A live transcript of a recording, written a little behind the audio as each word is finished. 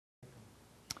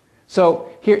So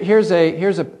here's a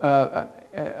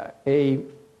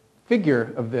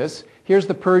figure of this. Here's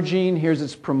the PER gene, here's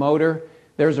its promoter,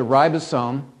 there's a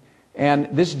ribosome, and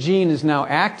this gene is now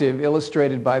active,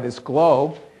 illustrated by this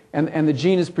glow, and the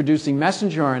gene is producing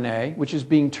messenger RNA, which is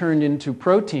being turned into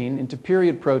protein, into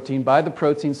period protein, by the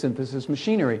protein synthesis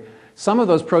machinery. Some of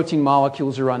those protein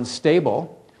molecules are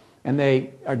unstable, and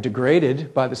they are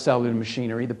degraded by the cellular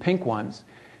machinery, the pink ones.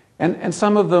 And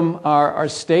some of them are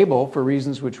stable for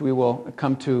reasons which we will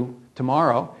come to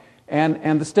tomorrow.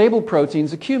 And the stable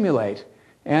proteins accumulate.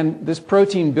 And this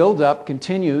protein buildup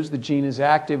continues. The gene is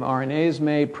active, RNA is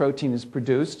made, protein is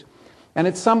produced. And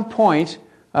at some point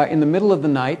in the middle of the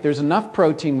night, there's enough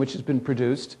protein which has been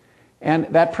produced. And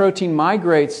that protein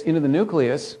migrates into the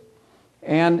nucleus.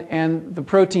 And the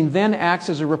protein then acts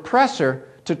as a repressor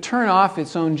to turn off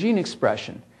its own gene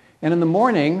expression. And in the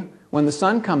morning, when the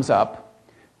sun comes up,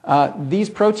 these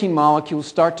protein molecules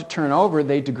start to turn over,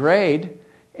 they degrade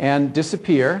and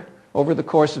disappear over the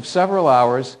course of several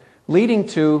hours, leading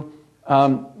to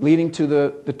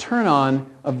the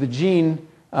turn-on of the gene,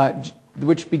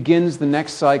 which begins the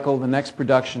next cycle, the next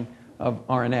production of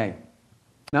RNA.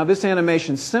 Now this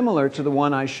animation is similar to the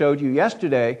one I showed you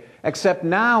yesterday, except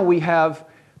now we have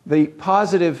the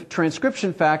positive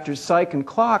transcription factors, psych and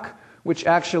clock, which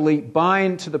actually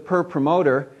bind to the PER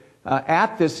promoter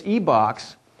at this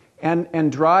E-box,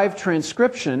 and drive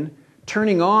transcription,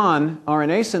 turning on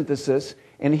RNA synthesis.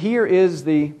 And here is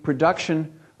the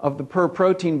production of the PER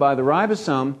protein by the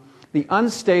ribosome, the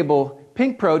unstable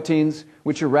pink proteins,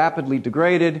 which are rapidly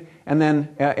degraded, and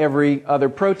then every other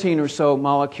protein or so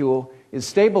molecule is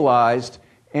stabilized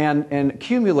and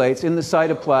accumulates in the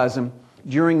cytoplasm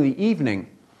during the evening.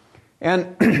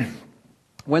 And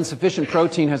when sufficient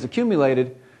protein has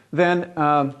accumulated, then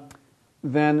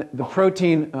the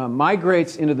protein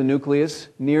migrates into the nucleus,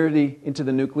 near the end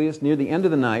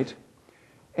of the night,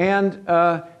 and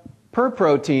PER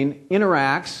protein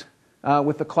interacts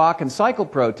with the clock and cycle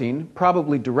protein,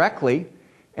 probably directly,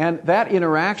 and that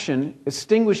interaction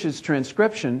extinguishes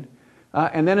transcription,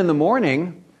 and then in the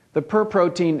morning, the PER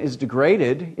protein is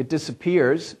degraded. It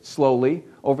disappears slowly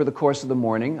over the course of the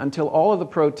morning until all of the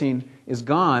protein is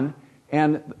gone,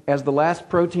 and as the last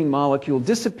protein molecule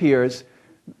disappears,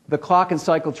 the clock and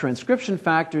cycle transcription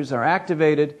factors are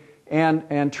activated,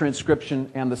 and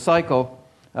transcription and the cycle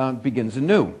begins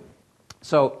anew.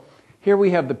 So here we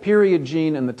have the period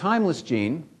gene and the timeless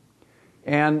gene,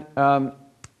 and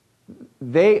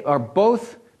they are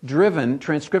both driven,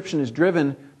 transcription is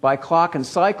driven by clock and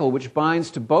cycle, which binds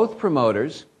to both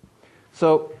promoters.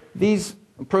 So these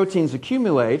proteins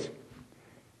accumulate,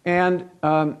 and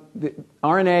the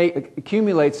RNA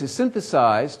accumulates, is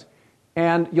synthesized,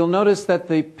 and you'll notice that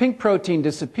the pink protein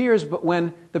disappears, but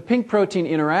when the pink protein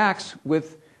interacts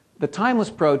with the timeless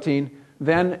protein,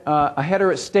 then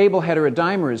a stable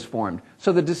heterodimer is formed.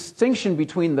 So the distinction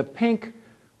between the pink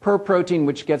PER protein,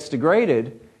 which gets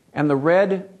degraded, and the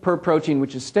red PER protein,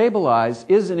 which is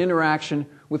stabilized, is an interaction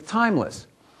with timeless.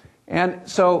 And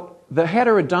so the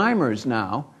heterodimers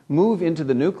now move into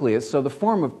the nucleus, so the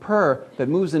form of PER that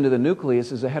moves into the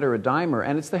nucleus is a heterodimer,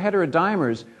 and it's the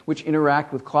heterodimers which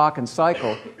interact with clock and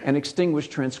cycle and extinguish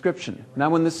transcription. Now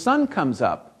when the sun comes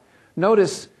up,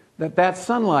 notice that that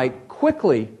sunlight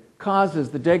quickly causes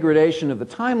the degradation of the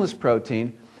timeless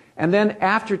protein, and then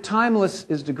after timeless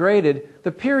is degraded,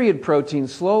 the period protein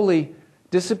slowly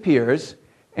disappears,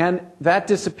 and that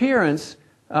disappearance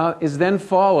is then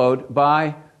followed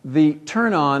by the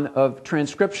turn-on of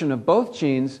transcription of both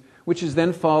genes, which is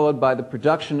then followed by the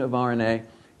production of RNA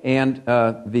and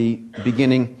the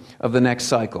beginning of the next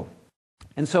cycle.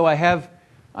 And so I have,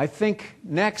 I think,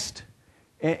 next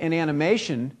an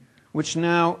animation which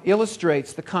now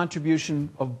illustrates the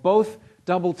contribution of both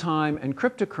double time and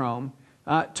cryptochrome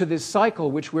to this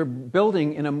cycle, which we're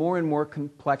building in a more and more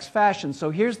complex fashion. So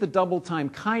here's the double time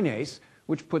kinase,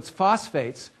 which puts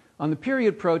phosphates on the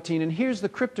period protein, and here's the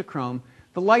cryptochrome,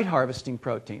 the light harvesting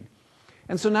protein.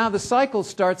 And so now the cycle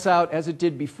starts out as it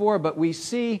did before, but we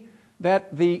see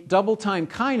that the double time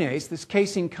kinase, this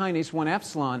casein kinase 1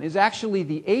 epsilon, is actually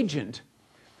the agent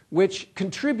which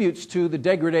contributes to the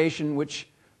degradation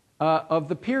of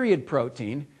the period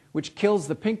protein, which kills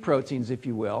the pink proteins, if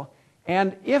you will.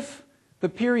 And if the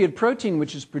period protein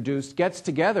which is produced gets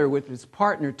together with its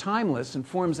partner timeless and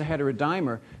forms a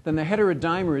heterodimer, then the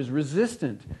heterodimer is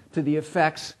resistant to the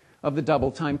effects of the double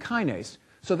time kinase.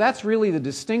 So that's really the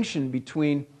distinction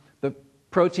between the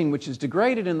protein which is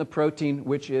degraded and the protein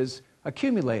which is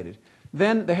accumulated.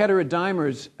 Then the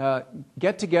heterodimers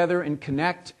get together and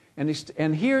connect,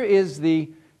 and here is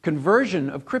the conversion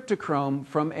of cryptochrome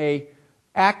from a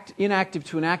inactive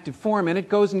to an active form, and it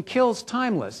goes and kills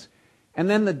timeless. and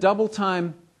then the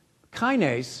double-time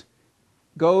kinase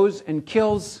goes and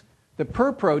kills the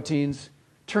per proteins,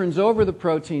 turns over the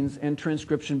proteins, and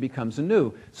transcription becomes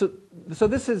anew. So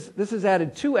this has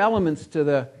added two elements to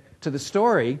the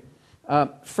story.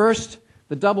 First,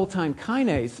 the double-time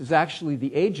kinase is actually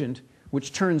the agent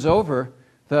which turns over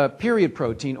the period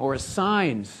protein or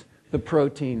assigns the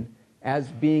protein as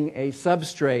being a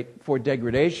substrate for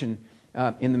degradation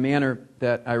in the manner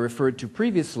that I referred to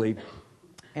previously.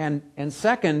 And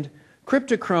second,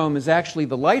 cryptochrome is actually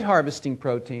the light harvesting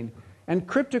protein, and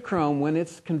cryptochrome, when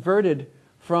it's converted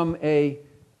from an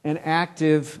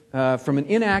inactive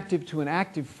to an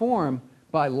active form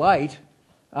by light,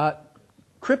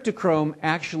 cryptochrome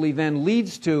actually then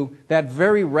leads to that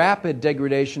very rapid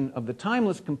degradation of the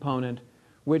timeless component,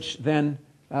 which then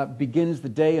begins the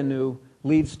day anew,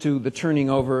 leads to the turning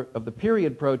over of the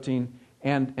period protein,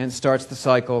 and starts the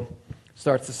cycle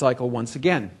once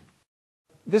again.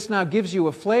 This now gives you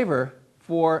a flavor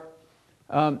for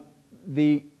how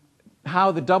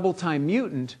the double-time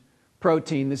mutant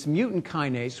protein, this mutant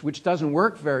kinase, which doesn't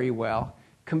work very well,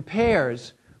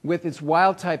 compares with its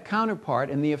wild-type counterpart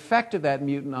and the effect of that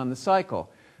mutant on the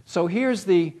cycle. So here's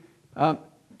the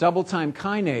double-time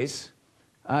kinase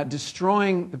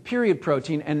destroying the period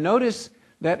protein, and notice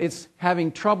that it's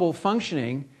having trouble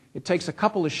functioning. It takes a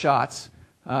couple of shots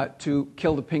to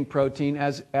kill the pink protein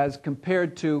as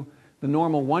compared to the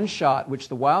normal one shot which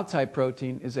the wild-type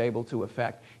protein is able to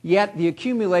affect. Yet the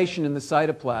accumulation in the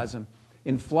cytoplasm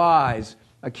in flies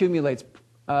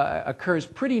occurs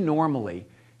pretty normally.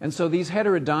 And so these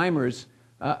heterodimers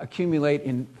accumulate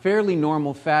in fairly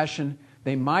normal fashion.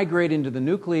 They migrate into the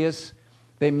nucleus.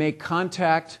 They make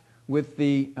contact with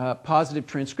the positive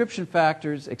transcription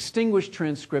factors, extinguish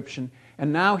transcription,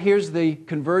 and now here's the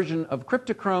conversion of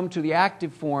cryptochrome to the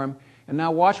active form, and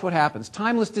now watch what happens.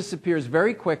 Timeless disappears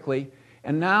very quickly,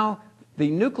 and now the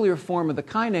nuclear form of the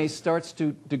kinase starts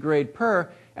to degrade per,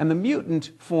 and the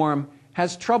mutant form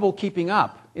has trouble keeping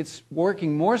up. It's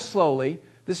working more slowly.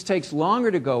 This takes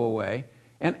longer to go away,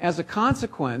 and as a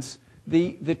consequence,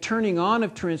 the turning on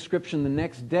of transcription the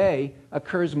next day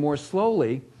occurs more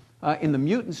slowly in the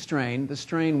mutant strain, the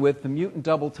strain with the mutant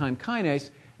double-time kinase,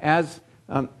 as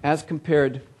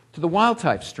compared to the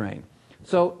wild-type strain.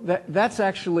 So that's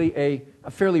actually a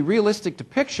fairly realistic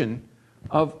depiction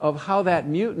of how that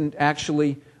mutant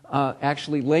actually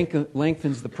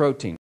lengthens the protein.